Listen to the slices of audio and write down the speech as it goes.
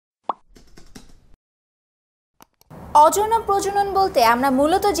অযৌন প্রজনন বলতে আমরা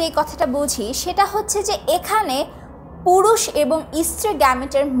মূলত যেই কথাটা বুঝি সেটা হচ্ছে যে এখানে পুরুষ এবং স্ত্রী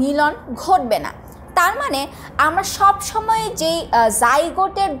গ্যামেটের মিলন ঘটবে না। তার মানে আমরা সব সময় যেই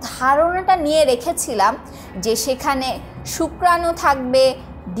জাইগোটের ধারণাটা নিয়ে রেখেছিলাম যে সেখানে শুক্রাণু থাকবে,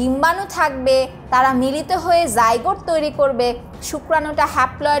 ডিম্বাণু থাকবে, তারা মিলিত হয়ে জাইগোট তৈরি করবে, শুক্রাণুটা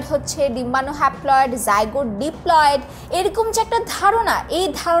হ্যাপ্লয়েড হচ্ছে, ডিম্বাণু হ্যাপ্লয়েড, জাইগোট ডিপ্লয়েড, এরকম যে একটা ধারণা, এই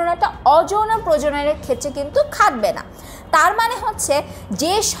ধারণাটা অযৌন প্রজননের ক্ষেত্রে কিন্তু খাটবে না। তার মানে হচ্ছে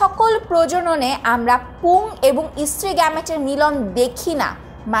যে সকল প্রজননে আমরা পুং এবং স্ত্রী গ্যামেটের মিলন দেখি না,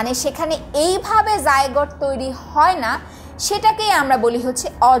 মানে সেখানে এইভাবে জাইগোট তৈরি হয় না, সেটাকেই আমরা বলি হচ্ছে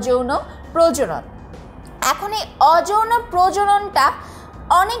অযৌন প্রজনন। এখন এই অযৌন প্রজননটা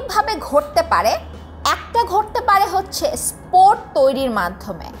অনেকভাবে ঘটতে পারে। একটা ঘটতে পারে হচ্ছে স্পোর তৈরির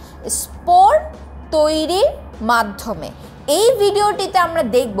মাধ্যমে। স্পোর তৈরির মাধ্যমে এই ভিডিওটিতে আমরা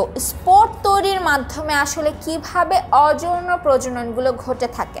দেখব স্পোর তৈরির মাধ্যমে আসলে কিভাবে অযৌন প্রজননগুলো ঘটে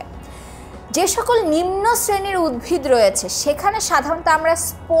থাকে। যে সকল নিম্ন শ্রেণীর উদ্ভিদ রয়েছে সেখানে সাধারণত আমরা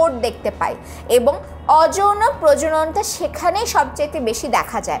স্পোর দেখতে পাই এবং অযৌন প্রজননটা সেখানেই সবচেয়ে বেশি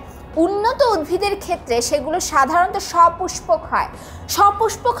দেখা যায়। উন্নত উদ্ভিদের ক্ষেত্রে সেগুলো সাধারণত সপুষ্পক হয়।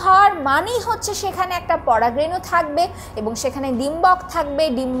 সপুষ্পক হওয়ার মানেই হচ্ছে সেখানে একটা পরাগরেণু থাকবে এবং সেখানে ডিম্বক থাকবে,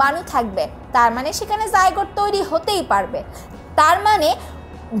 ডিম্বাণু থাকবে, তার মানে সেখানে জাইগোট তৈরি হতেই পারবে। তার মানে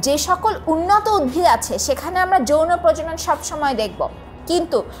যে সকল উন্নত উদ্ভিদ আছে সেখানে আমরা যৌন প্রজনন সবসময় দেখব,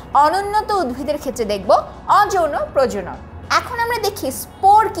 কিন্তু অনুন্নত উদ্ভিদের ক্ষেত্রে দেখব অযৌন প্রজনন। এখন আমরা দেখি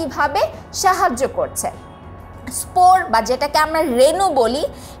স্পোর কিভাবে সাহায্য করছে। স্পোর বা যেটাকে আমরা রেণু বলি,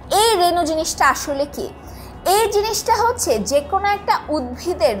 এই রেণু জিনিসটা আসলে কি? এই জিনিসটা হচ্ছে যে কোনো একটা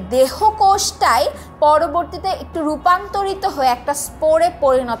উদ্ভিদের দেহকোষটাই পরবর্তীতে একটু রূপান্তরিত হয়ে একটা স্পোরে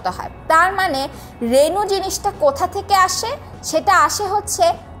পরিণত হয়। তার মানে রেণু জিনিসটা কোথা থেকে আসে? সেটা আসে হচ্ছে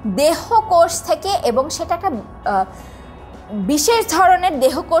দেহকোষ থেকে, এবং সেটা একটা বিশেষ ধরনের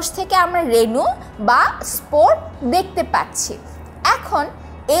দেহকোষ থেকে আমরা রেণু বা স্পোর দেখতে পাচ্ছি। এখন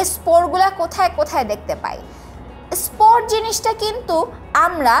এই স্পোরগুলা কোথায় কোথায় দেখতে পাই? স্পোর জিনিসটা কিন্তু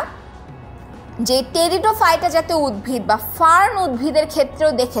আমরা যে টেরিডোফাইটা জাতীয় উদ্ভিদ বা ফার্ন উদ্ভিদের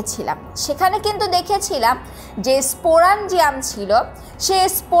ক্ষেত্রেও দেখেছিলাম। সেখানে কিন্তু দেখেছিলাম যে স্পোরাঞ্জিয়াম ছিল, সেই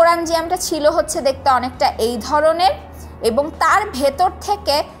স্পোরাঞ্জিয়ামটা ছিল হচ্ছে দেখতে অনেকটা এই ধরনের, এবং তার ভেতর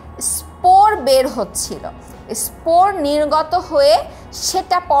থেকে স্পোর বের হচ্ছিল। স্পোর নির্গত হয়ে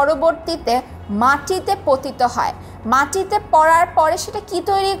সেটা পরবর্তীতে মাটিতে পতিত হয়। মাটিতে পড়ার পরে সেটা কি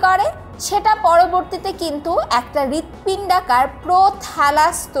তৈরি করে? সেটা পরবর্তীতে কিন্তু একটা হৃৎপিণ্ডাকার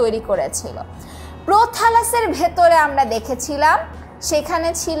প্রোথ্যালাস তৈরি করেছিল। প্রোথ্যালাসের ভেতরে আমরা দেখেছিলাম সেখানে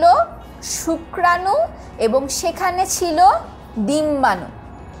ছিল শুক্রাণু এবং সেখানে ছিল ডিম্বাণু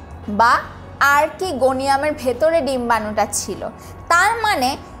বা আর্কিগোনিয়ামের ভেতরে ডিম্বাণুটা ছিল। তার মানে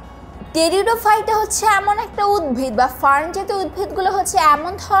টেরিডোফাইটা হচ্ছে এমন একটা উদ্ভিদ বা ফার্ন জাতীয় উদ্ভিদগুলো হচ্ছে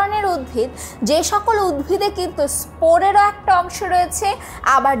এমন ধরনের উদ্ভিদ যে সকল উদ্ভিদে কিন্তু স্পোরেরও একটা অংশ রয়েছে,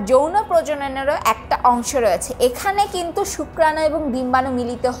 আবার যৌন প্রজননেরও একটা অংশ রয়েছে। এখানে কিন্তু শুক্রাণু এবং ডিম্বাণু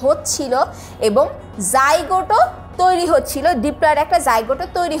মিলিত হচ্ছিল এবং জাইগোটও তৈরি হচ্ছিল, ডিপ্লয়েড একটা জাইগোটও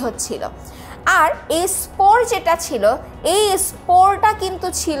তৈরি হচ্ছিল। আর এই স্পোর যেটা ছিল, এই স্পোরটা কিন্তু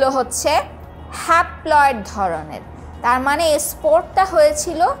ছিল হচ্ছে হ্যাপ্লয়েড ধরনের। তার মানে এই স্পোরটা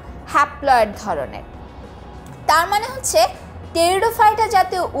হয়েছিল হ্যাপ্লয়েড ধরনের। তার মানে হচ্ছে টেরিডোফাইটা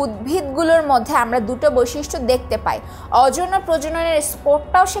জাতীয় উদ্ভিদগুলোর মধ্যে আমরা দুটো বৈশিষ্ট্য দেখতে পাই। অযৌন প্রজননের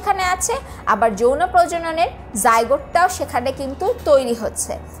স্পোরটাও সেখানে আছে, আবার যৌন প্রজননের জাইগোটটাও সেখানে কিন্তু তৈরি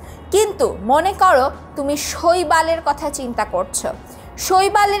হচ্ছে। কিন্তু মনে করো তুমি শৈবালের কথা চিন্তা করছো।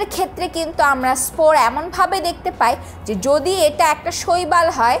 শৈবালের ক্ষেত্রে কিন্তু আমরা স্পোর এমনভাবে দেখতে পাই যে যদি এটা একটা শৈবাল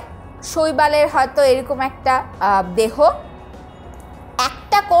হয়, শৈবালের হয়তো এরকম একটা দেহ,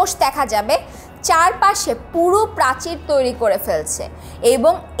 একটা কোষ দেখা যাবে চারপাশে পুরো প্রাচীর তৈরি করে ফেলছে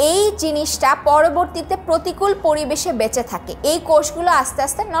এবং এই জিনিসটা পরবর্তীতে প্রতিকূল পরিবেশে বেঁচে থাকে। এই কোষগুলো আস্তে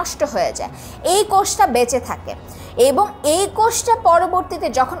আস্তে নষ্ট হয়ে যায়, এই কোষটা বেঁচে থাকে এবং এই কোষটা পরবর্তীতে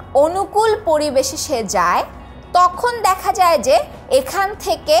যখন অনুকূল পরিবেশে সে যায় তখন দেখা যায় যে এখান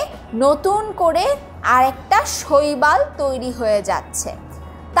থেকে নতুন করে আরেকটা শৈবাল তৈরি হয়ে যাচ্ছে।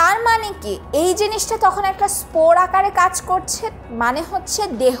 তার মানে কি এই জিনিসটা তখন একটা স্পোর আকারে কাজ করছে, মানে হচ্ছে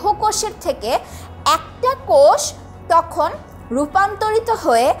দেহকোষের থেকে একটা কোষ তখন রূপান্তরিত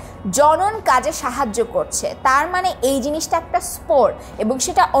হয়ে জনন কাজে সাহায্য করছে। তার মানে এই জিনিসটা একটা স্পোর এবং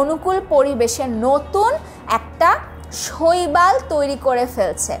সেটা অনুকূল পরিবেশে নতুন একটা শৈবাল তৈরি করে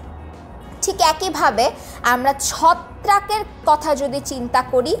ফেলছে। ঠিক একইভাবে আমরা ছত্রাকের কথা যদি চিন্তা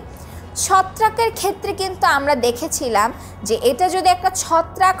করি, ছত্রাকের ক্ষেত্রে কিন্তু আমরা দেখেছিলাম যে এটা যদি একটা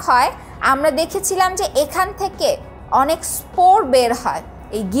ছত্রাক হয়, আমরা দেখেছিলাম যে এখান থেকে অনেক স্পোর বের হয়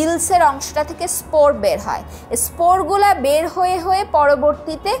এই গিলসের অংশটা থেকে স্পোর বের হয়। স্পোরগুলো বের হয়ে হয়ে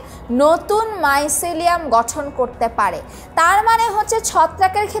পরবর্তীতে নতুন মাইসেলিয়াম গঠন করতে পারে। তার মানে হচ্ছে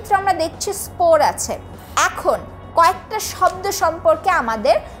ছত্রাকের ক্ষেত্রে আমরা দেখছি স্পোর আছে। এখন কয়েকটা শব্দ সম্পর্কে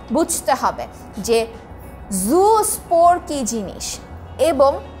আমাদের বুঝতে হবে যে জুস্পোর কী জিনিস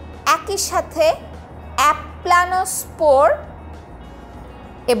এবং একই সাথে অ্যাপ্লানোস্পোর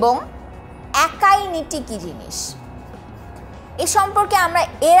এবং অ্যাকাইনিটি কী জিনিস। এ সম্পর্কে আমরা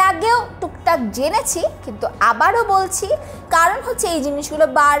এর আগেও টুকটাক জেনেছি, কিন্তু আবারও বলছি কারণ হচ্ছে এই জিনিসগুলো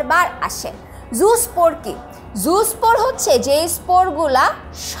বারবার আসে। জুস্পোর কি? জুস্পোর হচ্ছে যে স্পোরগুলা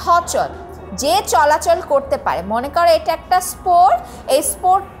সচল, যে চলাচল করতে পারে। মনে করো এটা একটা স্পোর, এই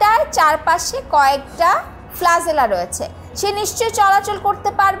স্পোরটার চারপাশে কয়েকটা ফ্লাজেলা রয়েছে, সে নিশ্চয়ই চলাচল করতে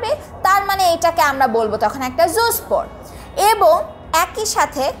পারবে, তার মানে এটাকে আমরা বলবো তখন একটা জুস্পোর। এবং একই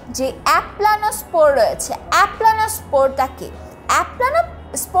সাথে যে অ্যাপ্লানোস্পোর রয়েছে, অ্যাপ্লানোস্পোরটা কি?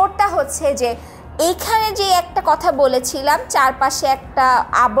 অ্যাপ্লানোস্পোরটা হচ্ছে যে এইখানে যে একটা কথা বলেছিলাম, চারপাশে একটা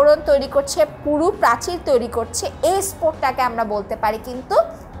আবরণ তৈরি করছে, পুরু প্রাচীর তৈরি করছে, এই স্পোরটাকে আমরা বলতে পারি কিন্তু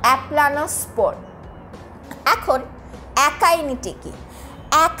অ্যাপ্লানোস্পোর। এখন অ্যাকাইনিটি কি?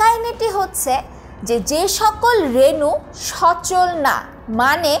 অ্যাকাইনিটি হচ্ছে যে সকল রেণু সচল না,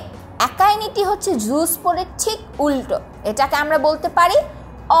 মানে অ্যাকাইনিটি হচ্ছে জুস্পোরের ঠিক উল্টো। এটাকে আমরা বলতে পারি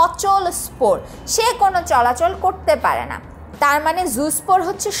অচল স্পোর, সে কোনো চলাচল করতে পারে না। তার মানে জুস্পোর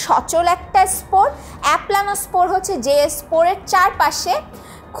হচ্ছে সচল একটা স্পোর, অ্যাপ্লানোস্পোর হচ্ছে যে স্পোরের চারপাশে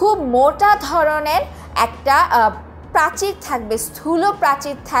খুব মোটা ধরনের একটা প্রাচীর থাকবে, স্থূল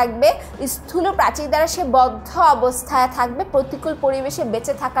প্রাচীর থাকবে, স্থূল প্রাচীর দ্বারা সে বদ্ধ অবস্থায় থাকবে প্রতিকূল পরিবেশে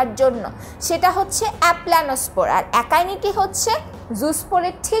বেঁচে থাকার জন্য, সেটা হচ্ছে অ্যাপ্লানোস্পোর। আর অ্যাকাইনিটি হচ্ছে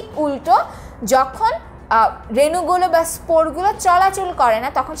জুস্পোরের ঠিক উল্টো, যখন রেণুগুলো বা স্পোরগুলো চলাচল করে না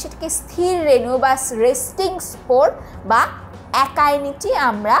তখন সেটাকে স্থির রেণু বা রেস্টিং স্পোর বা অ্যাকাইনিটি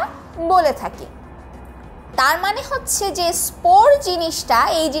আমরা বলে থাকি। তার মানে হচ্ছে যে স্পোর জিনিসটা,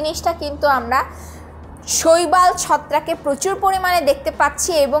 এই জিনিসটা কিন্তু আমরা শৈবাল ছত্রাকে প্রচুর পরিমাণে দেখতে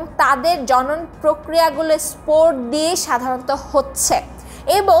পাচ্ছি এবং তাদের জনন প্রক্রিয়াগুলো স্পোর দিয়ে সাধারণত হচ্ছে।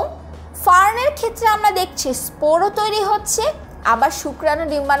 এবং ফার্নের ক্ষেত্রে আমরা দেখছি স্পোরও তৈরি হচ্ছে, আবার শুক্রাণু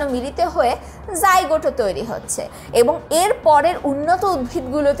ডিম্বাণু মিলিত হয়ে জাইগোটও তৈরি হচ্ছে, এবং এর পরের উন্নত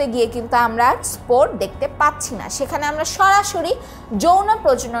উদ্ভিদগুলোতে গিয়ে কিন্তু আমরা স্পোর দেখতে পাচ্ছি না, সেখানে আমরা সরাসরি যৌন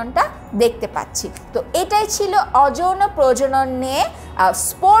প্রজননটা দেখতে পাচ্ছি। তো এটাই ছিল অযৌন প্রজনন নিয়ে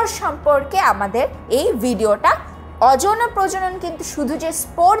স্পোর সম্পর্কে আমাদের এই ভিডিওটা। অযৌন প্রজনন কিন্তু শুধু যে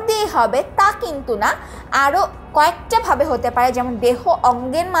স্পোর দিয়ে হবে তা কিন্তু না, আরও কয়েকটা ভাবে হতে পারে, যেমন দেহ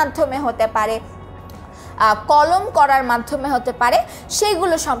অঙ্গের মাধ্যমে হতে পারে, কলম করার মাধ্যমে হতে পারে,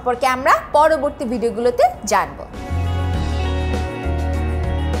 সেগুলো সম্পর্কে আমরা পরবর্তী ভিডিওগুলোতে জানব।